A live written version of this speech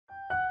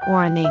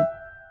Warning.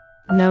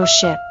 No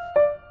ship.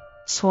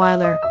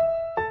 Spoiler.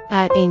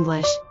 At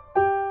English.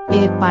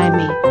 It by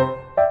me.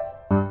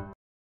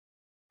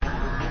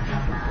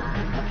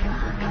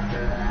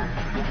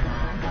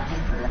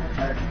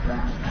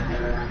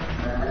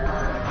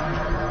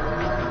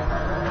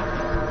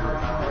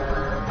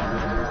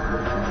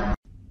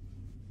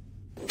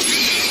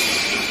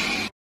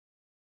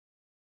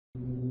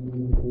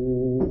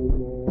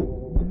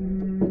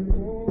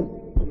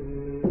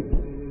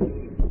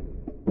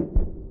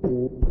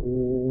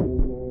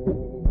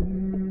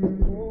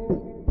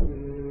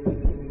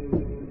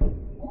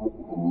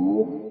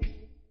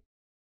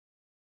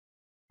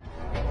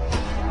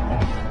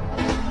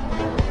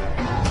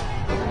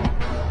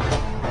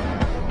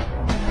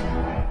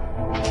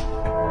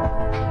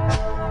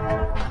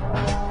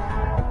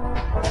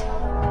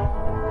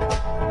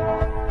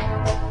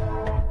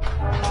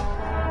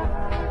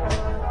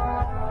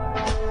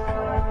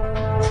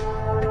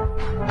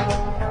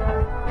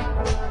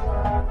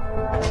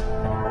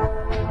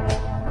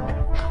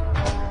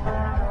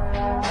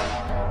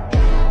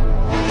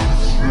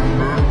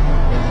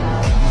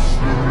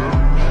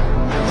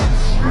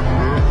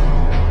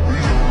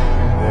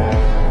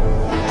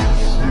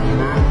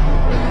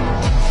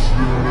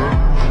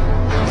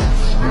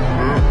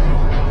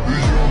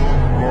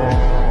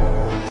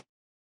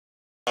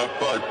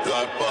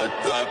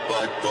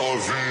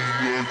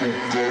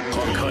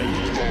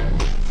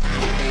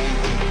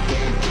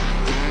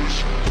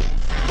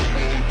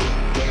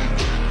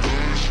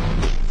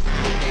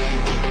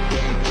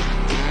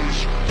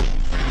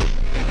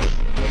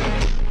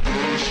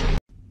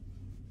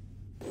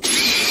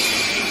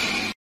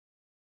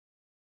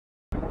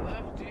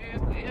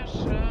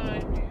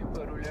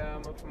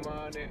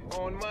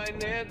 On my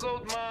neck,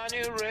 gold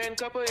money, rain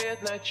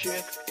капает на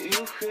чек.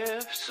 You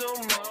have so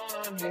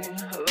money,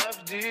 love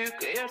dick,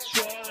 я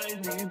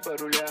shiny.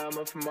 Пару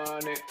лямов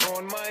money.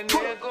 On my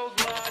neck, gold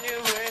money,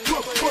 rain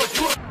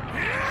капает.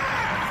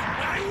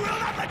 I will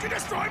not let you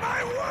destroy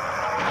my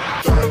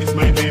world. Dora is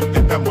my name,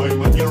 это мой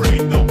money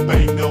rain. No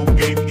pain, no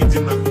gain, иди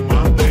нахуй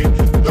модель.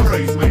 Dora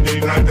is my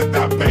name,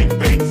 ра-та-та,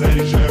 bang-bang.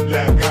 Заряжаю,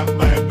 бляга,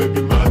 моя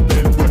baby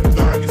модель.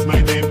 Dora is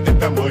my name,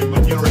 это мой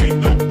money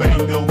rain. No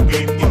pain, no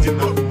gain, иди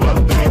нахуй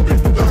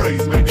модель. Dora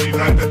is my name,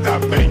 ра-та-та,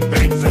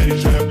 bang-bang.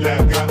 Заряжаю,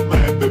 бляга,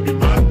 моя baby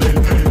модель.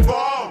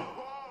 Бом!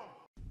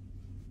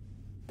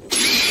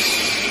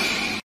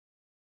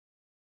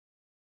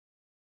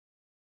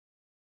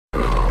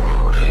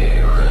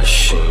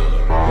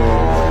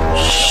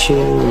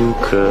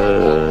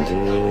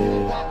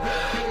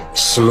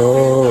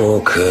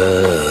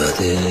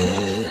 Смокаде,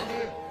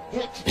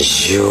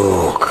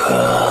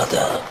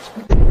 жукада.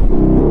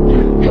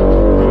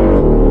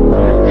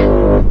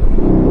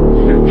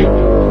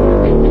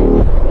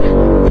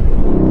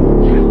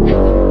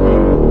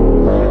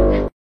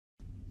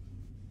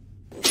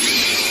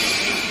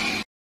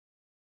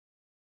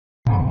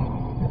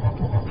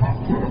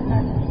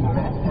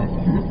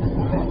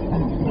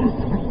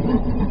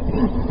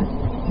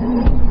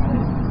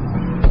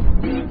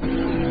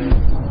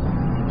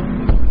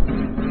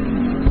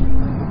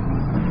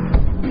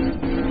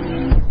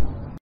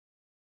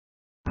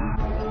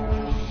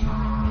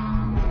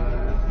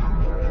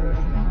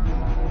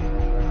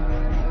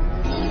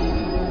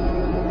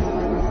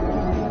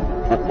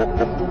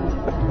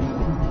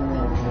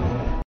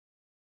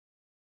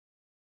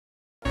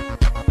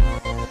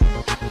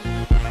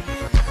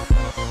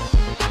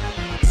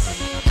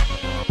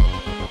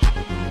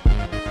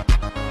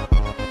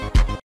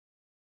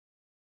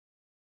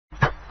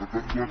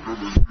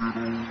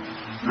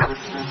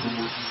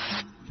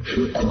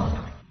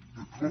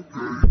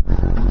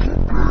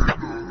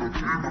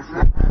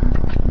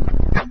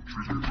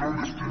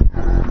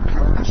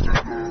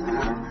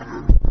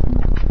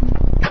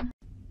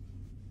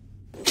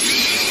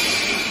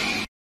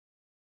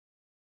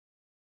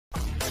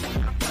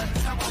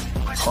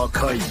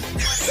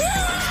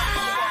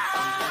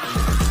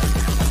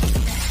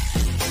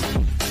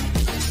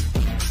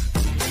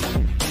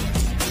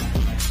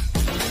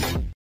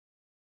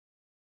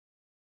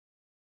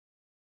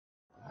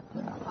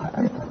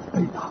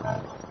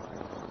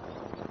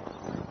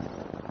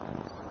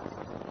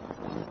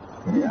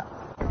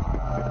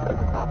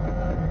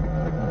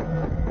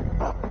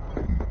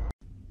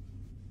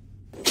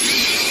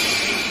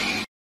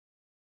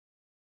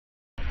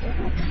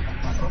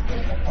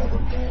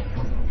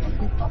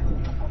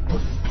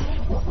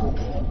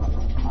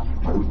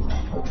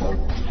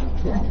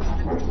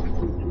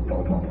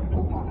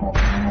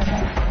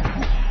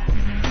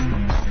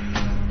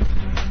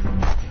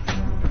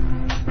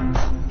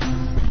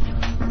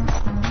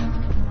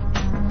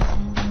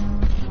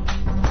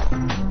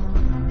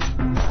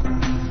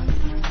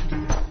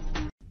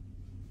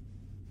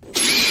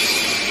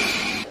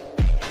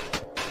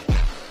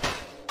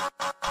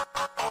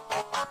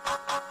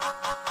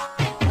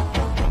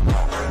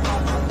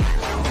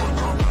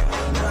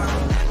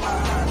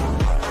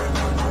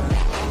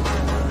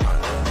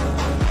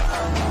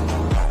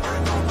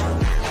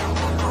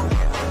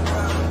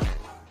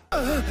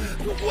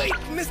 Wait,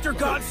 Mr.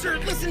 God, sir,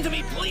 listen to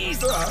me,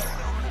 please!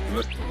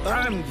 Your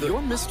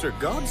Mr.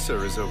 God,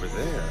 sir, is over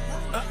there.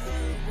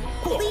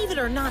 Believe it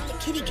or not, the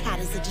kitty cat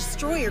is the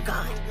destroyer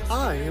god.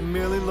 I am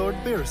merely Lord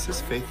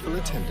Beerus' faithful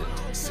attendant.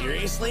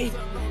 Seriously?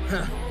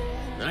 Huh.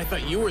 I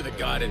thought you were the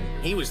god and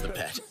he was the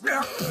pet.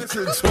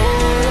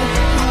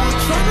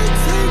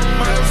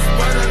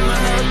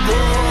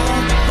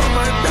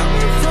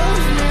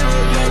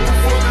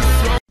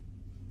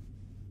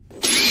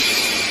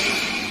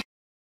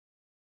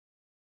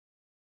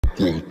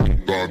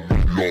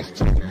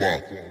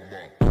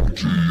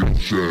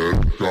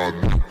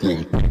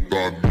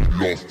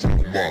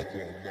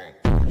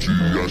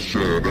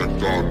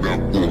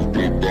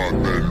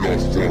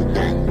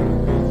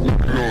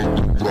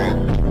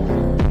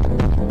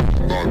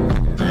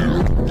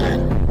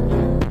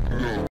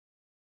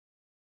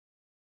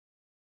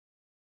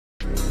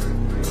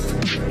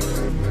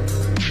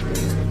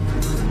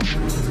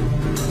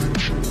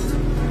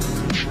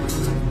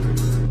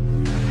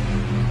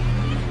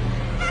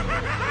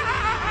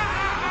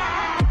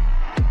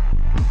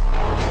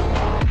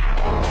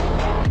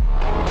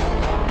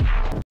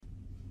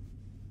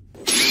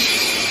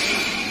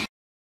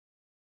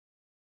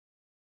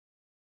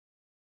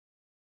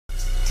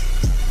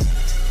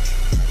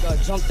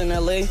 Jumped in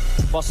LA,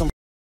 bought some.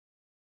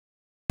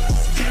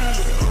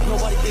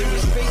 Nobody gave me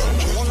space.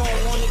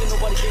 One-on-one, nigga,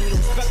 nobody gave me the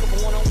respect of a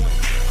one-on-one.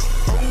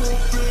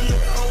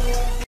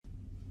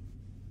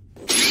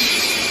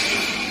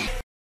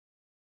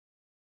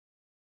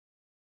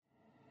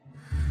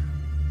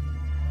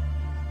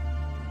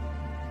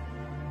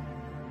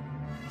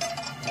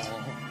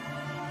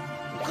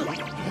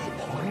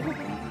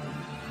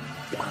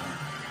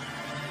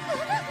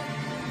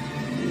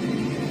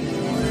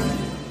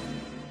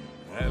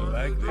 I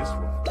like this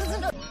one.